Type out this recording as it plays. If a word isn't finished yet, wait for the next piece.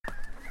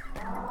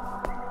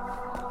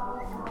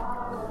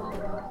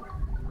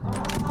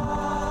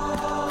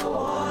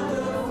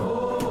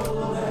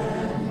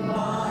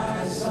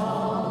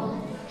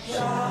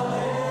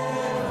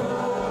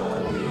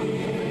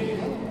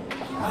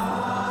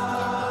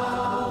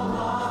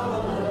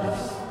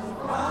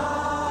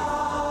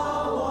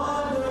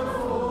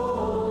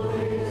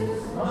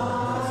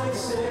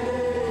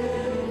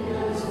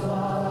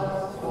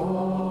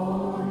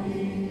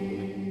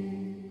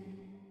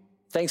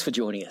Thanks for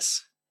joining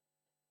us.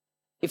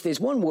 If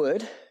there's one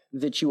word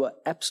that you are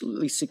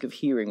absolutely sick of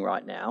hearing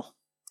right now,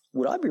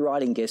 would I be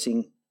right in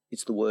guessing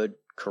it's the word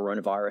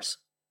coronavirus?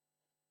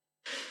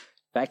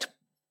 In fact,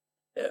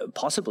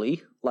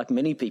 possibly, like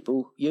many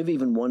people, you've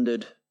even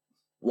wondered,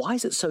 why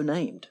is it so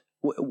named?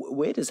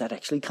 Where does that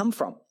actually come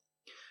from?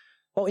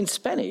 Well, in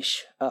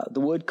Spanish,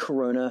 the word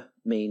corona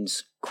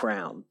means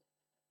crown.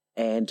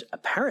 And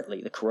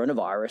apparently the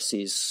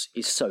coronavirus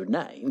is so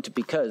named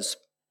because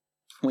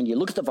when you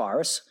look at the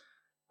virus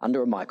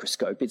under a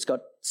microscope, it's got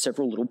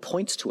several little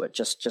points to it,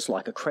 just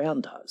like a crown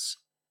does.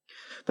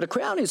 But a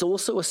crown is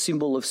also a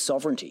symbol of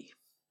sovereignty,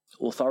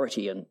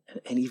 authority, and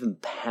even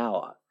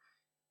power.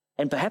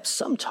 And perhaps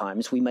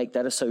sometimes we make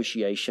that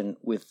association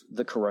with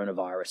the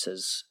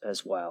coronavirus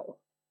as well.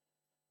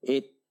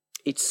 It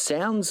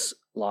sounds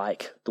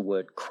like the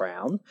word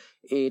crown.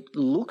 It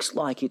looks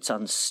like it's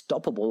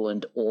unstoppable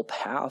and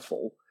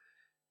all-powerful.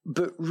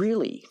 But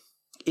really,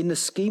 in the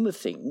scheme of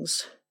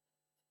things,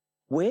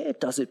 where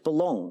does it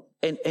belong?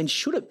 And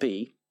should it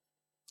be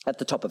at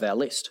the top of our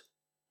list?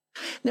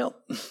 Now,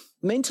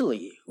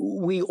 mentally,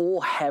 we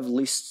all have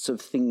lists of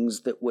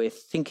things that we're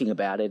thinking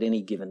about at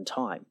any given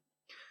time.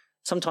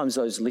 Sometimes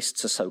those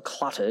lists are so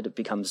cluttered, it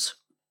becomes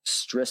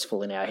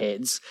stressful in our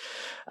heads.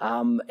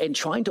 And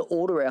trying to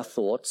order our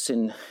thoughts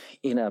in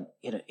a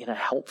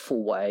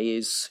helpful way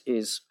is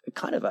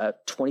kind of a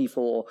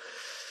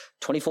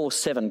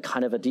 24/7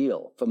 kind of a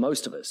deal for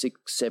most of us,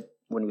 except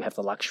when we have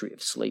the luxury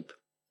of sleep.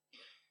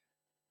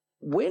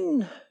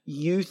 When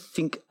you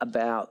think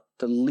about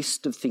the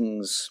list of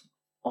things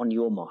on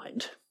your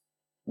mind,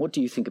 what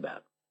do you think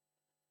about?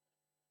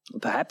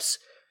 Perhaps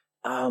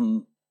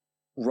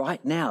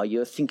right now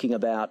you're thinking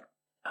about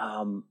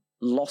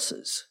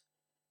losses,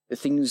 the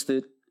things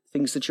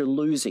that you're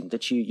losing,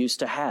 that you used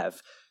to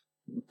have,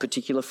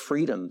 particular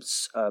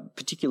freedoms,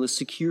 particular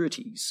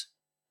securities.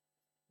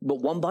 But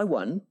one by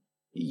one,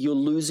 you're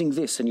losing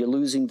this and you're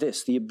losing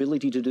this, the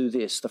ability to do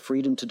this, the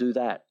freedom to do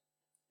that.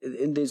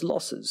 And there's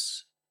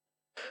losses.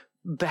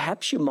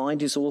 Perhaps your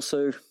mind is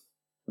also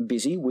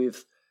busy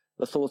with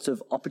the thoughts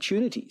of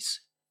opportunities.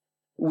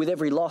 With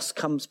every loss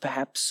comes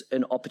perhaps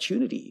an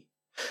opportunity.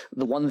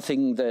 The one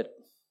thing that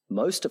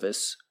most of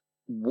us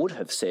would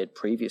have said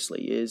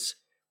previously is,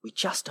 we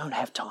just don't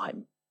have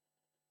time.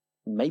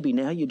 Maybe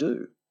now you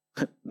do,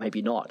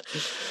 maybe not.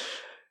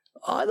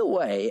 Either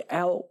way,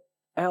 our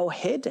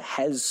head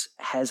has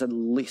a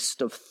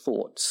list of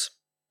thoughts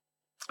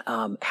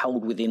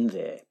held within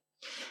there.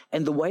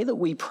 And the way that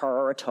we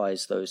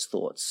prioritize those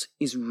thoughts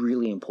is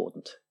really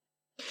important.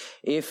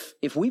 If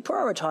we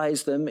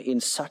prioritize them in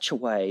such a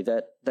way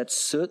that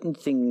certain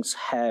things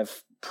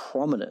have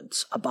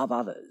prominence above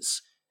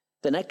others,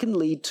 then that can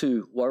lead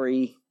to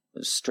worry,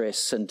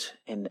 stress,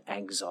 and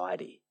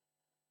anxiety.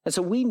 And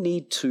so we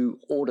need to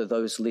order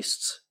those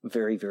lists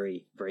very,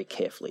 very, very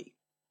carefully.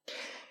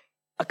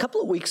 A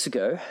couple of weeks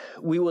ago,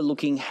 we were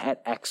looking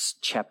at Acts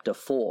chapter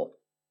 4.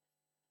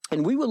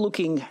 And we were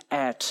looking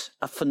at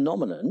a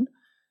phenomenon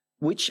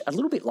which, a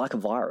little bit like a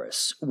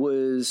virus,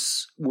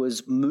 was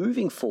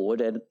moving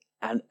forward at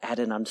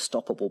an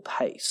unstoppable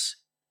pace.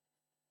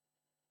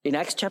 In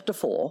Acts chapter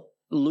 4,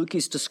 Luke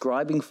is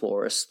describing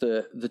for us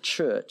the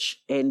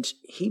church, and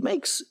he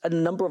makes a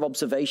number of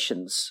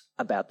observations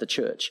about the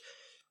church.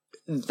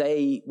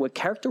 They were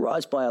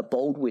characterized by a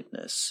bold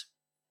witness,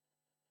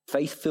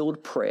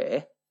 faith-filled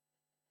prayer,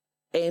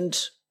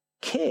 and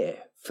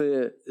care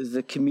for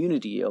the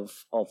community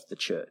of the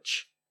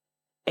church.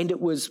 And it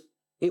was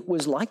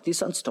like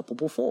this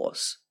unstoppable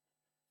force.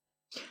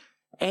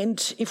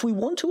 And if we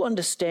want to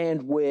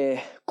understand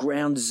where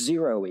ground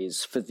zero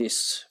is for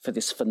this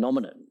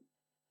phenomenon,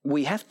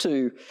 we have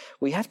to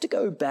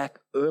go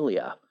back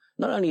earlier,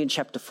 not only in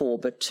chapter 4,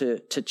 but to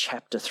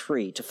chapter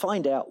 3, to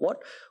find out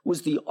what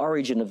was the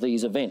origin of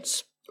these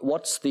events.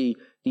 What's the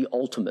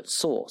ultimate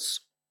source?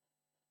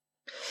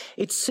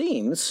 It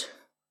seems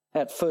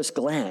at first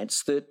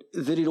glance that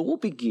it all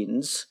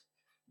begins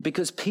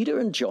because Peter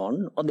and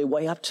John, on their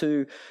way up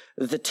to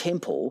the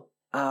temple,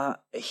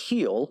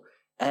 heal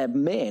a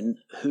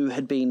man who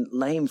had been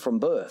lame from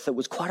birth. It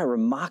was quite a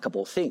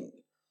remarkable thing.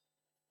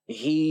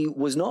 He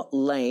was not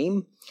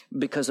lame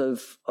because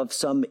of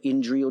some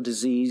injury or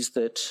disease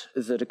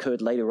that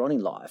occurred later on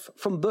in life.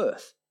 From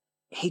birth,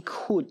 he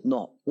could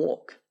not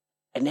walk,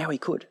 and now he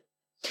could.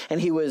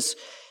 And he was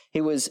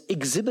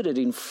exhibited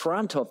in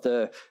front of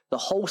the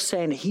whole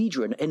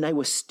Sanhedrin, and they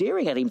were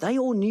staring at him. They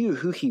all knew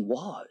who he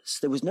was.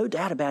 There was no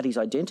doubt about his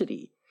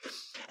identity.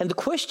 And the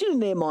question in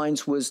their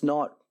minds was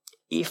not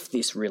if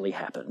this really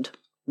happened.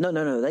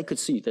 No, they could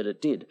see that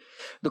it did.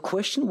 The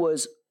question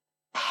was,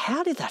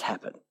 how did that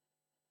happen?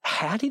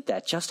 How did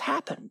that just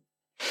happen?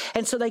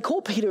 And so they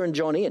called Peter and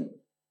John in,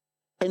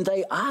 and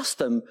they asked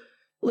them,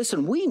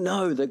 listen, we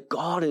know that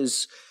God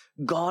is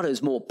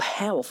more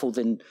powerful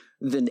than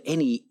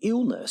any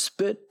illness,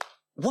 but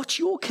what's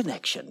your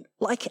connection?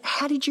 Like,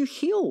 how did you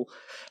heal?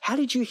 How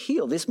did you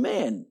heal this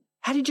man?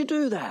 How did you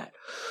do that?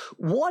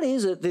 What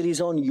is it that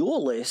is on your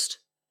list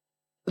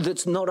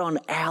that's not on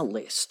our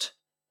list?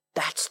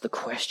 That's the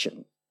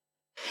question.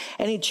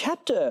 And in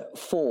chapter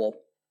 4,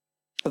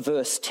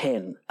 verse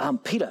 10,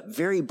 Peter,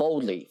 very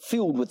boldly,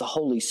 filled with the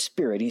Holy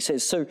Spirit, he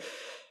says, so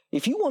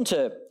if you want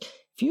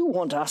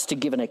us to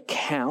give an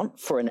account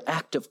for an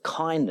act of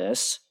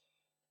kindness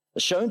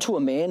shown to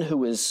a man who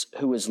was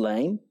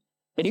lame,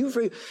 and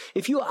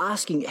if you're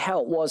asking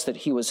how it was that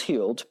he was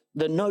healed,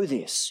 then know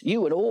this,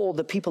 you and all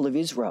the people of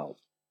Israel,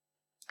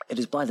 it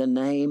is by the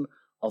name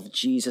of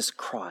Jesus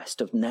Christ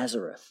of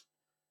Nazareth,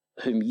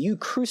 whom you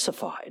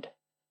crucified,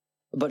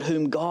 but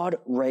whom God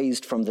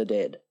raised from the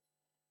dead.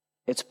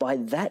 It's by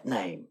that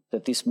name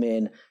that this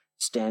man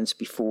stands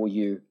before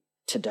you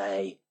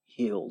today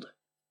healed.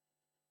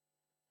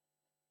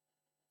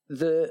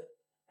 The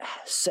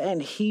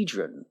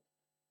Sanhedrin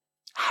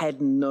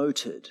had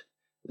noted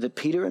that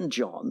Peter and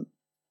John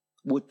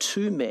were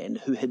two men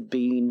who had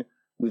been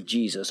with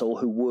Jesus, or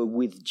who were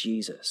with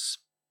Jesus.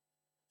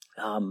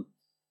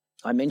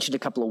 I mentioned a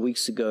couple of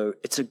weeks ago,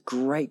 it's a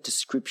great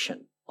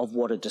description of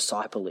what a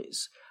disciple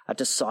is. A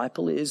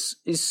disciple is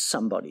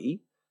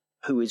somebody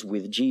who is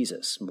with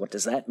Jesus. And what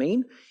does that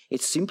mean?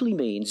 It simply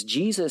means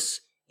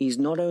Jesus is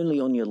not only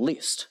on your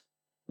list.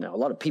 Now, a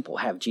lot of people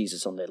have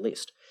Jesus on their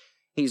list.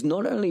 He's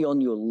not only on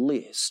your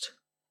list,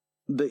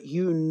 but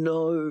you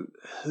know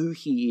who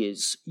he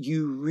is.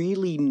 You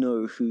really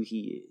know who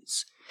he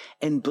is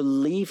and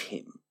believe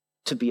him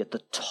to be at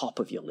the top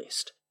of your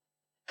list.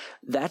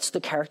 That's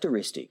the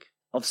characteristic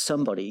of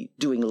somebody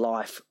doing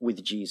life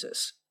with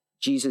Jesus.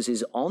 Jesus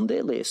is on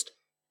their list,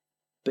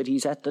 but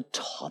he's at the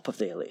top of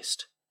their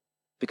list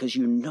because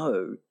you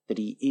know that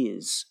he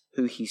is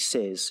who he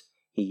says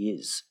he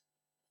is.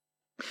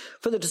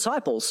 For the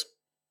disciples,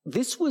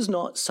 this was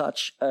not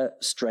such a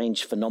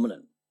strange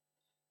phenomenon.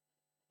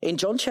 In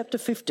John chapter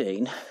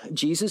 15,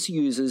 Jesus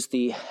uses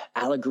the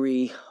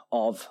allegory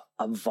of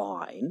a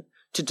vine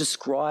to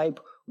describe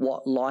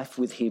what life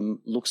with him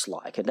looks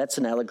like. And that's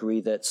an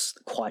allegory that's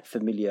quite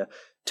familiar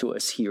to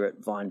us here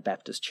at Vine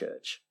Baptist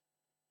Church.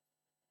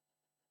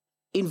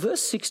 In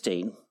verse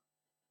 16,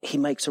 he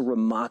makes a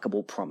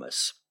remarkable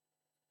promise.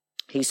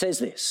 He says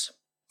this,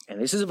 and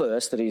this is a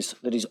verse that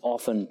is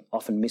often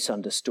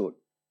misunderstood.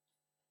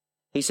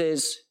 He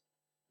says,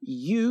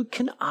 you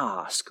can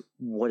ask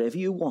whatever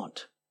you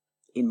want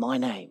in my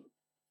name,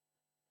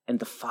 and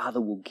the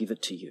Father will give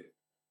it to you.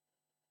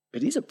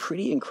 It is a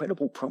pretty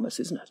incredible promise,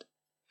 isn't it?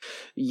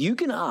 You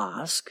can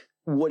ask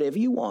whatever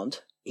you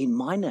want in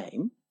my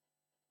name,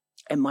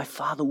 and my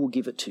Father will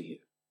give it to you.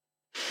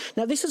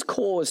 Now, this has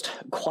caused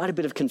quite a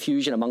bit of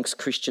confusion amongst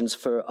Christians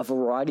for a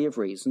variety of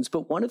reasons,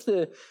 but one of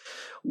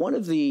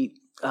the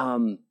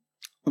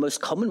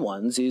most common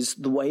ones is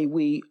the way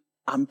we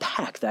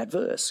unpack that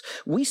verse.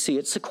 We see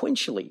it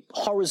sequentially,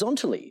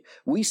 horizontally.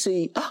 We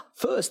see,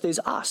 first there's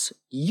us,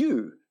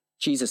 you.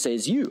 Jesus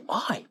says you,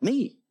 I,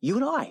 me, you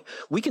and I.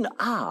 We can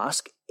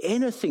ask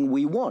anything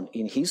we want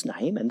in his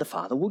name and the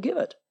Father will give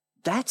it.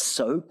 That's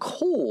so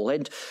cool.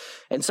 And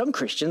some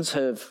Christians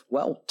have,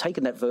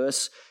 taken that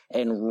verse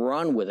and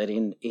run with it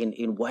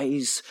in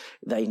ways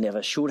they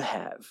never should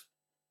have.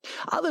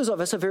 Others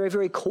of us are very,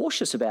 very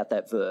cautious about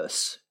that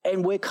verse.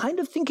 And we're kind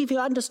of thinking, if you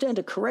understand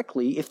it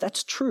correctly, if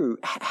that's true,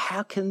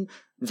 how can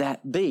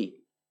that be?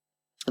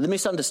 The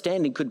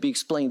misunderstanding could be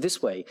explained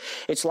this way.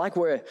 It's like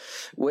we're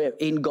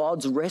in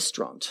God's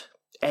restaurant.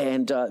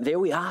 And there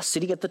we are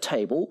sitting at the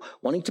table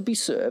wanting to be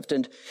served.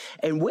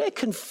 And we're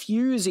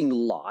confusing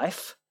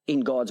life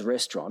in God's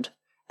restaurant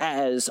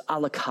as a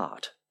la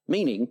carte,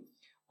 meaning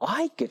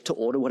I get to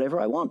order whatever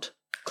I want.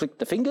 Click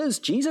the fingers,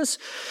 Jesus.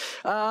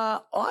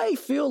 I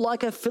feel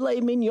like a filet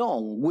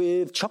mignon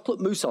with chocolate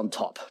mousse on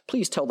top.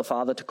 Please tell the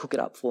Father to cook it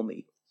up for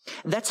me.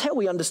 That's how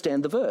we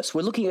understand the verse.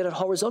 We're looking at it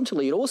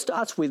horizontally. It all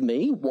starts with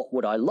me. What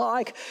would I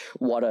like?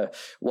 What are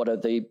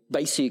the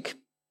basic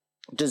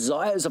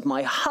desires of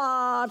my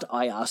heart?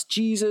 I ask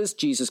Jesus.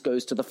 Jesus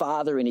goes to the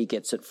Father and he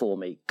gets it for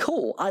me.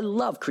 Cool. I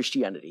love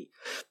Christianity.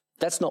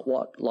 That's not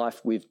what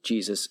life with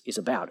Jesus is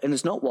about. And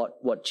it's not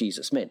what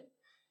Jesus meant.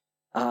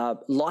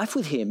 Life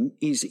with him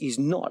is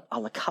not a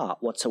la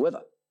carte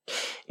whatsoever.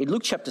 In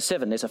Luke chapter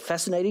 7, there's a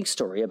fascinating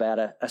story about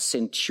a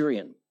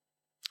centurion.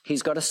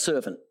 He's got a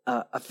servant,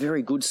 a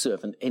very good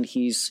servant, and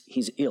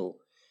he's ill.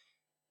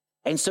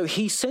 And so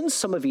he sends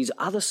some of his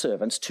other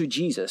servants to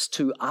Jesus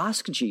to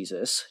ask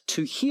Jesus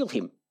to heal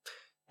him.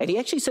 And he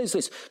actually says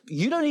this,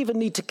 you don't even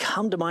need to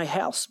come to my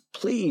house.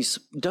 Please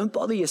don't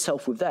bother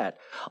yourself with that.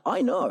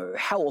 I know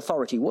how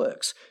authority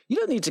works. You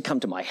don't need to come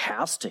to my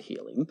house to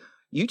heal him.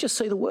 You just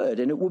say the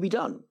word and it will be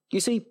done. You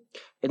see,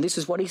 and this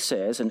is what he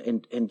says,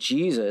 and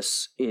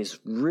Jesus is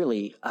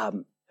really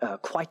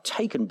quite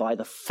taken by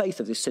the faith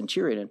of this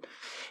centurion. And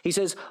he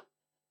says,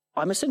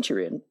 I'm a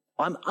centurion.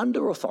 I'm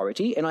under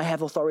authority and I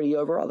have authority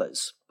over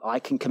others. I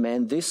can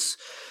command this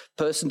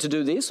person to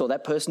do this or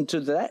that person to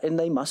do that, and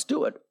they must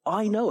do it.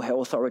 I know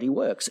how authority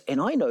works, and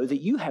I know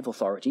that you have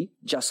authority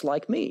just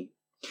like me.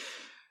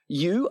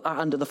 You are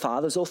under the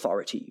Father's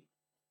authority,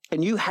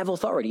 and you have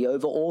authority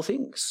over all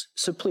things.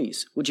 So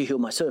please, would you heal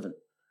my servant?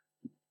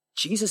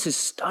 Jesus is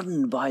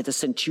stunned by the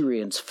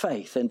centurion's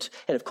faith, and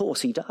of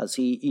course he does.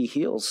 He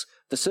heals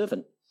the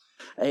servant.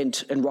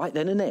 And right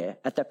then and there,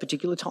 at that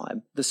particular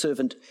time, the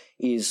servant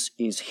is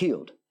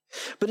healed.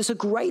 But it's a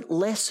great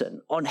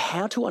lesson on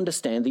how to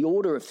understand the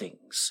order of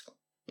things.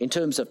 In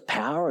terms of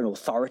power and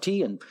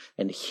authority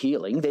and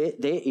healing, there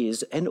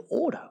is an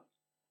order.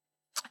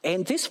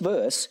 And this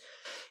verse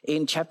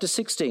in chapter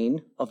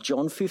 16 of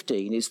John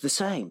 15 is the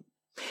same.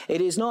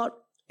 It is not,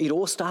 it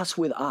all starts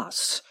with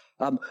us.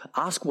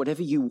 Ask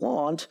whatever you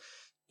want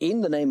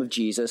in the name of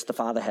Jesus, the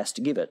Father has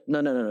to give it. No,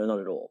 not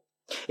at all.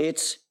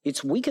 It's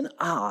we can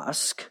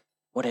ask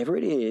whatever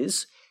it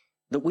is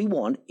that we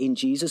want in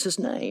Jesus'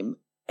 name,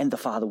 and the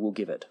Father will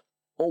give it.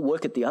 Or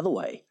work it the other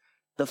way.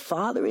 The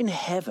Father in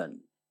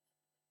heaven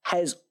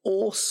has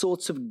all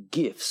sorts of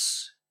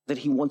gifts that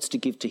he wants to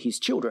give to his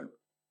children.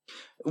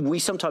 We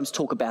sometimes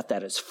talk about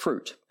that as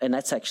fruit, and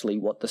that's actually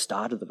what the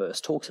start of the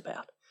verse talks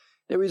about.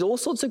 There is all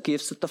sorts of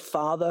gifts that the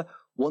Father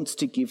wants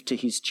to give to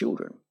his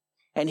children,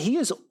 and he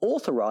has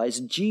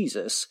authorized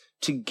Jesus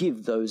to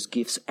give those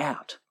gifts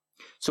out.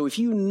 So if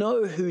you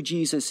know who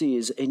Jesus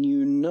is and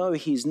you know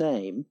his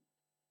name,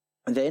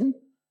 then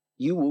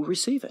you will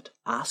receive it.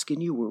 Ask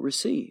and you will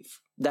receive.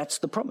 That's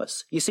the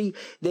promise. You see,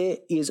 there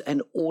is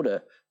an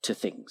order to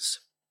things.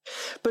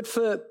 But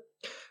for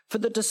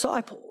the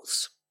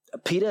disciples,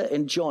 Peter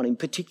and John in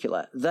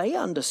particular, they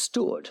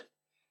understood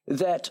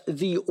that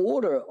the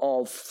order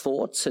of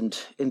thoughts and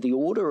the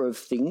order of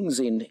things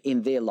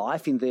in their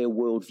life, in their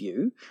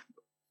worldview,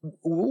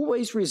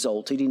 always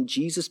resulted in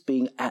Jesus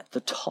being at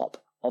the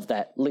top of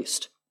that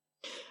list.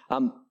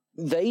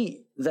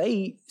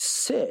 They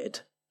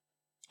said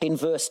in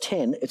verse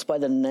 10, it's by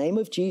the name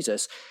of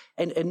Jesus,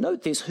 and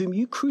note this, whom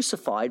you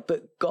crucified,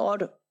 but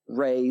God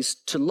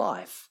raised to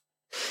life.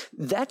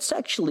 That's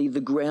actually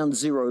the ground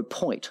zero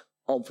point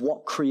of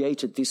what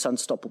created this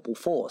unstoppable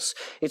force.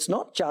 It's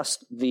not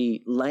just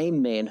the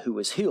lame man who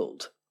was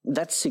healed.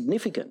 That's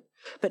significant.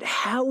 But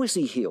how was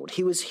he healed?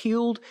 He was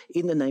healed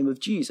in the name of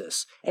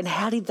Jesus. And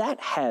how did that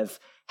have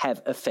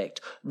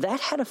effect? That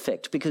had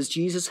effect because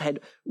Jesus had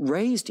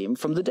raised him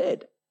from the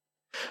dead.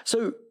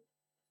 So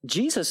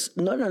Jesus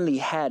not only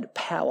had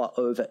power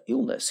over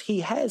illness,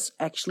 he has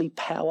actually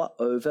power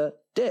over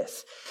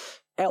death.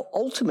 Our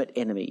ultimate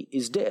enemy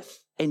is death,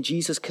 and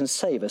Jesus can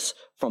save us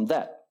from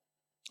that.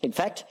 In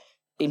fact,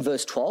 in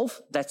verse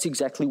 12, that's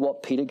exactly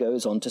what Peter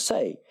goes on to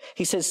say.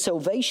 He says,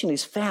 salvation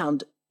is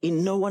found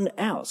in no one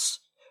else,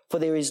 for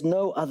there is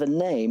no other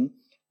name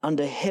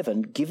under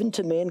heaven given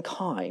to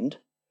mankind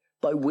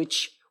by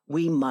which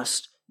we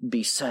must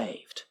be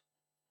saved.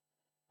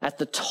 At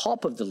the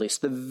top of the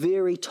list, the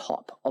very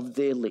top of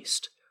their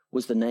list,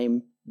 was the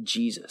name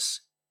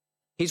Jesus.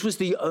 His was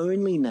the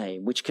only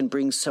name which can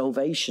bring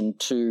salvation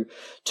to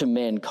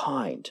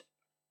mankind.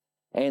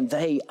 And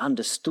they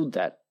understood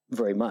that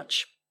very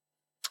much.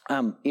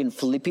 In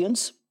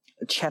Philippians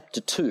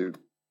chapter 2,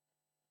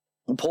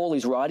 Paul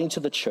is writing to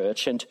the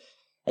church and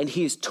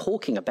he is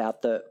talking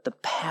about the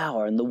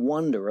power and the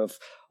wonder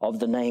of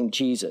the name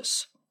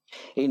Jesus.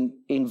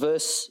 In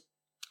verse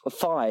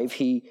 5,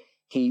 he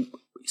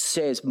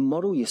says,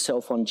 model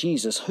yourself on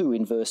Jesus, who,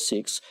 in verse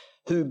 6,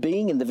 who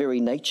being in the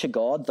very nature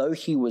God, though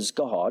he was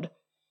God,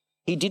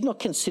 he did not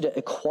consider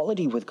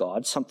equality with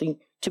God something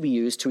to be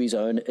used to his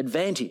own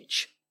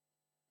advantage.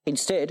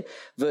 Instead,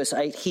 verse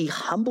 8, he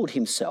humbled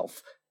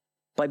himself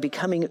by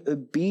becoming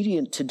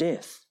obedient to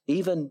death,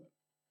 even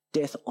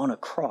death on a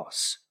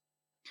cross.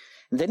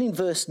 And then in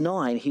verse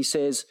 9, he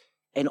says,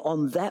 and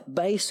on that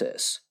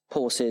basis,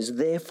 Paul says,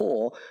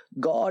 therefore,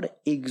 God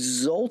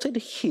exalted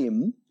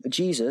him,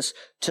 Jesus,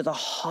 to the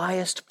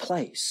highest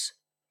place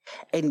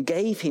and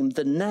gave him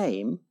the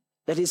name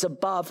that is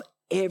above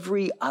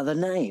every other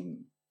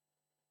name,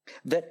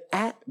 that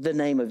at the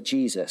name of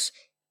Jesus,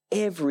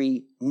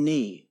 every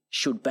knee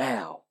should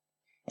bow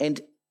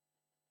and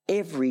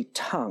every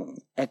tongue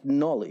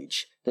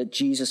acknowledge that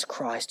Jesus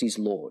Christ is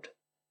Lord.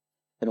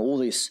 And all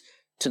this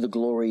to the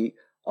glory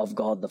of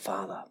God the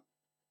Father.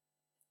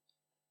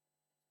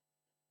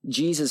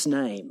 Jesus'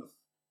 name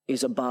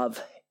is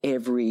above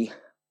every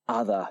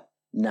other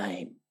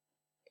name.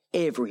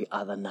 Every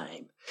other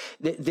name.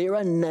 There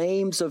are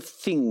names of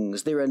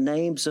things. There are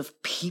names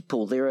of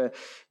people. There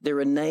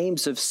are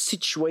names of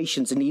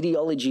situations and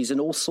ideologies and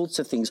all sorts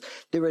of things.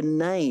 There are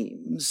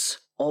names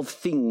of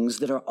things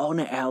that are on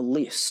our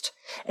list,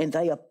 and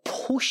they are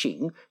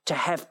pushing to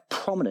have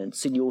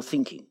prominence in your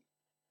thinking.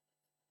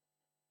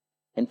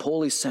 And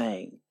Paul is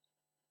saying,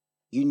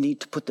 you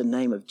need to put the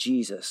name of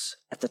Jesus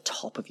at the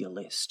top of your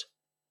list.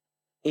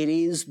 It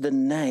is the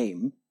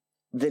name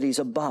that is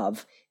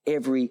above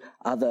every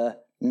other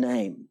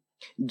name.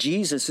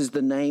 Jesus is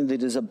the name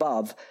that is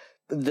above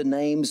the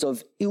names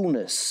of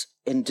illness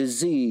and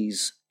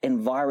disease and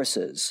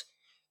viruses,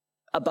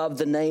 above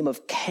the name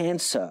of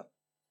cancer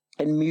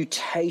and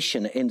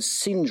mutation and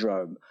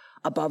syndrome,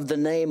 above the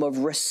name of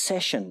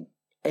recession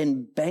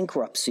and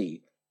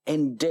bankruptcy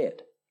and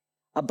debt,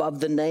 above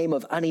the name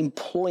of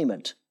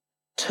unemployment,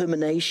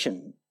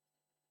 termination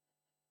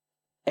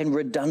and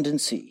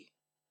redundancy,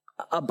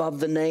 above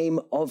the name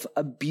of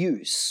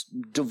abuse,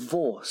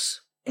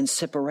 divorce and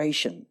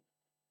separation,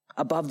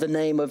 above the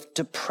name of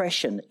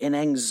depression and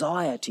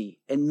anxiety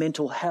and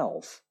mental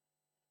health,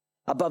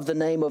 above the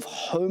name of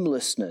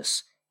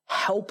homelessness,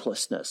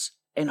 helplessness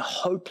and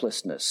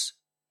hopelessness,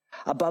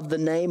 above the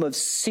name of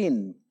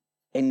sin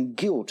and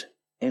guilt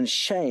and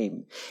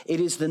shame. It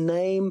is the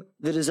name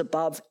that is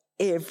above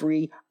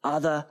every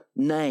other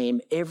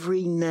name,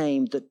 every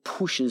name that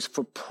pushes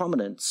for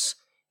prominence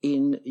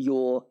in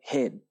your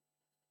head.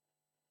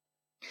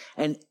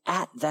 And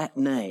at that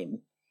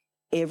name,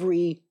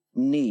 every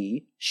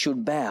knee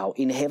should bow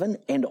in heaven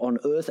and on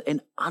earth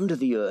and under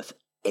the earth.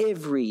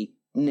 Every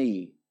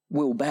knee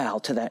will bow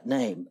to that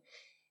name.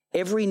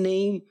 Every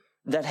knee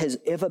that has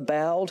ever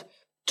bowed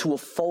to a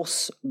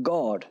false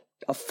god,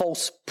 a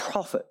false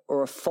prophet,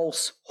 or a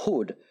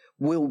falsehood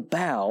will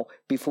bow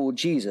before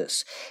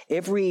Jesus.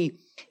 Every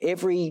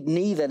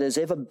knee that has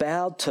ever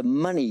bowed to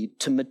money,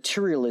 to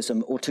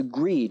materialism, or to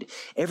greed,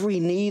 every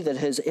knee that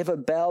has ever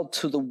bowed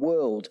to the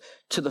world,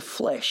 to the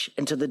flesh,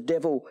 and to the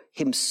devil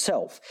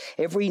himself,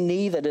 every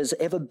knee that has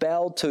ever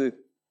bowed to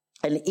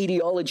an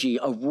ideology,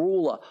 a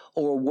ruler,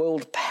 or a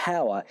world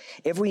power,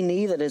 every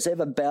knee that has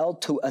ever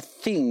bowed to a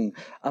thing,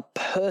 a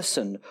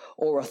person,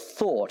 or a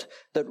thought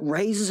that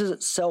raises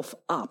itself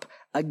up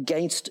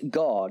against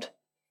God,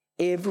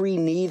 every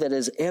knee that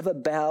has ever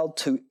bowed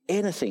to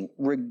anything,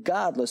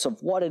 regardless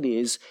of what it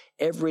is,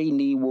 every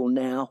knee will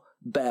now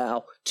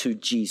bow to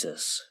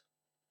Jesus.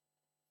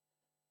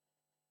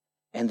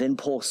 And then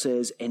Paul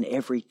says, and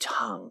every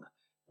tongue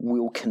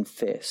will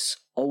confess,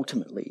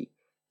 ultimately,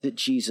 that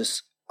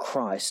Jesus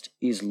Christ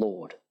is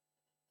Lord.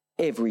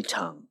 Every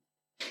tongue,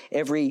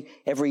 every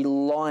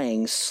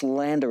lying,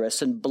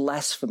 slanderous and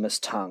blasphemous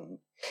tongue,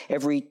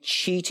 every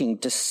cheating,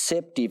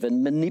 deceptive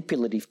and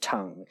manipulative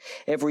tongue,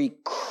 every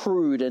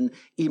crude and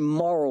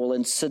immoral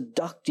and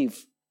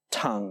seductive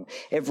tongue,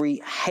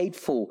 every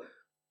hateful,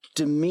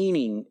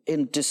 demeaning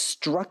and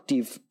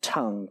destructive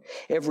tongue,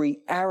 every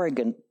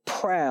arrogant,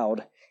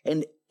 proud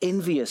and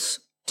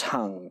envious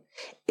tongue,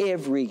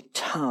 every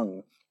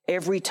tongue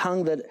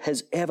that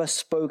has ever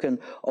spoken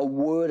a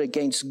word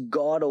against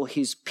God or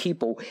his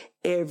people,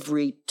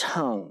 every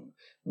tongue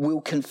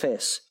will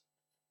confess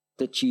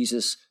that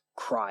Jesus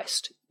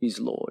Christ is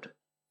Lord.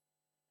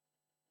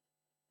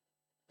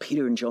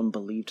 Peter and John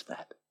believed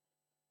that.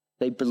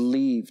 They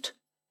believed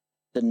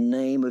the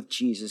name of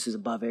Jesus is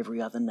above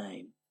every other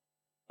name,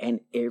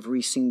 and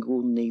every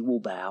single knee will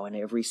bow and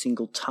every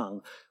single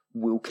tongue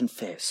will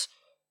confess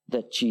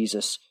that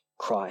Jesus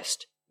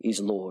Christ is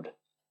Lord.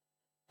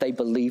 They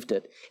believed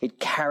it. It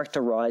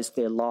characterized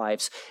their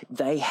lives.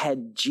 They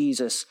had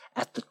Jesus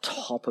at the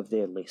top of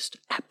their list.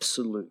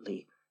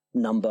 Absolutely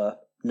number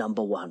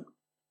one.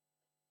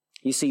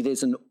 You see,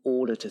 there's an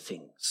order to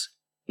things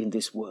in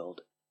this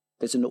world.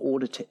 There's an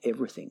order to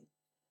everything.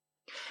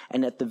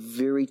 And at the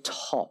very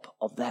top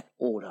of that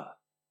order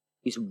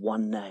is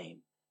one name.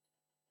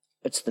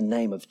 It's the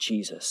name of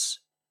Jesus.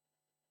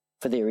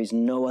 For there is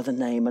no other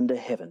name under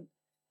heaven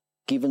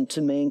given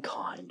to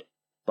mankind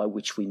by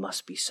which we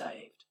must be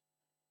saved.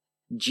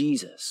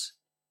 Jesus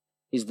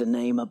is the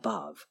name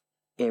above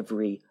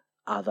every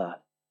other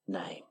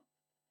name.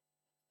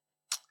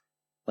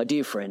 My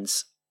dear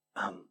friends,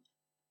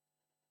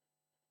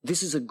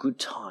 this is a good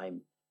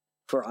time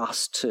for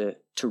us to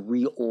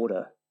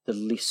reorder the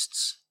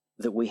lists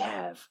that we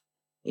have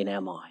in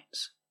our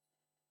minds.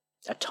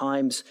 At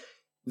times,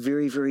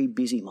 very, very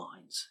busy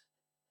minds.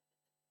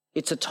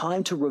 It's a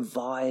time to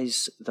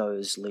revise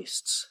those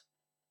lists.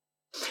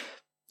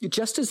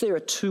 Just as there are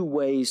two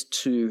ways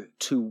to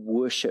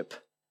worship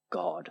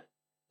God,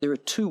 there are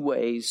two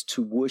ways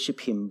to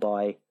worship him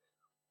by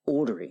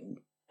ordering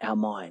our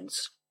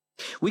minds.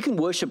 We can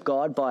worship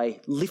God by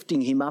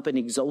lifting him up and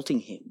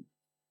exalting him,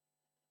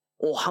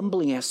 or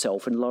humbling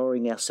ourselves and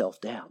lowering ourselves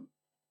down.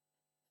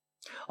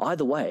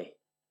 Either way,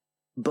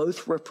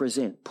 both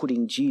represent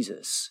putting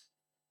Jesus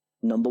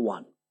number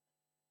one,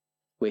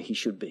 where he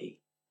should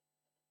be.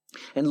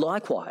 And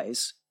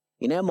likewise,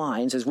 in our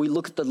minds, as we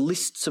look at the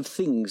lists of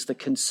things that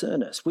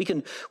concern us, we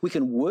can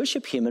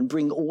worship him and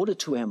bring order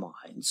to our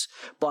minds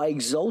by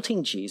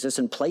exalting Jesus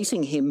and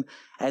placing him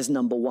as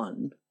number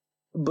one,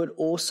 but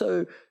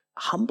also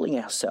humbling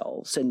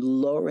ourselves and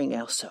lowering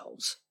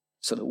ourselves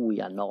so that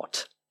we are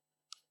not.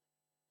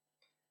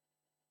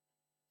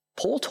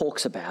 Paul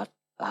talks about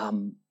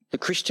the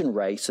Christian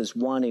race as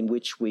one in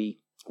which we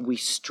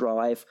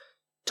strive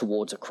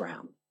towards a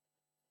crown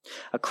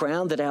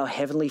that our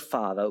Heavenly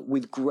Father,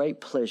 with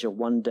great pleasure,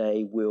 one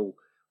day will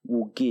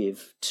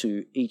give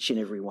to each and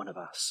every one of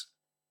us.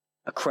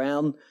 A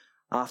crown,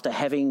 after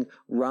having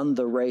run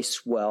the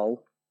race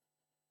well,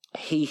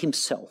 he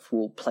himself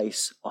will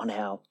place on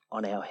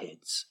our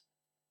heads.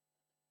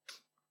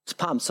 It's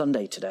Palm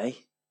Sunday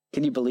today.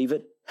 Can you believe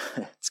it?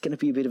 It's going to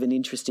be a bit of an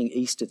interesting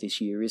Easter this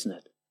year, isn't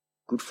it?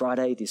 Good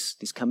Friday,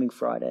 this coming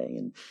Friday,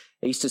 and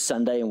Easter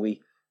Sunday, and we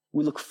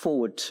look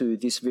forward to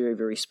this very,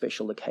 very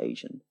special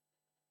occasion.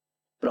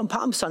 But on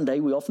Palm Sunday,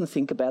 we often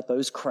think about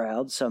those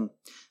crowds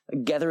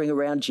gathering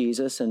around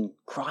Jesus and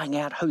crying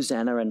out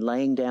Hosanna and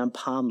laying down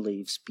palm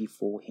leaves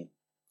before him.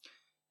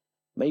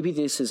 Maybe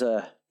this is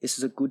a this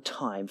is a good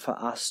time for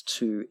us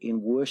to,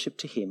 in worship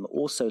to him,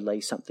 also lay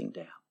something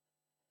down.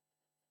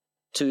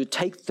 To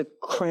take the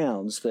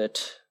crowns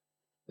that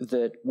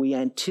we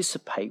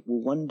anticipate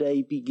will one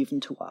day be given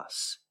to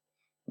us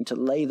and to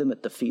lay them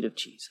at the feet of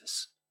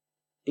Jesus.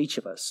 Each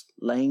of us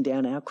laying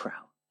down our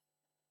crown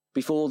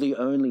before the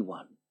only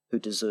one who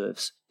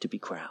deserves to be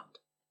crowned,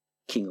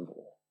 King of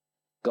all.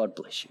 God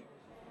bless you.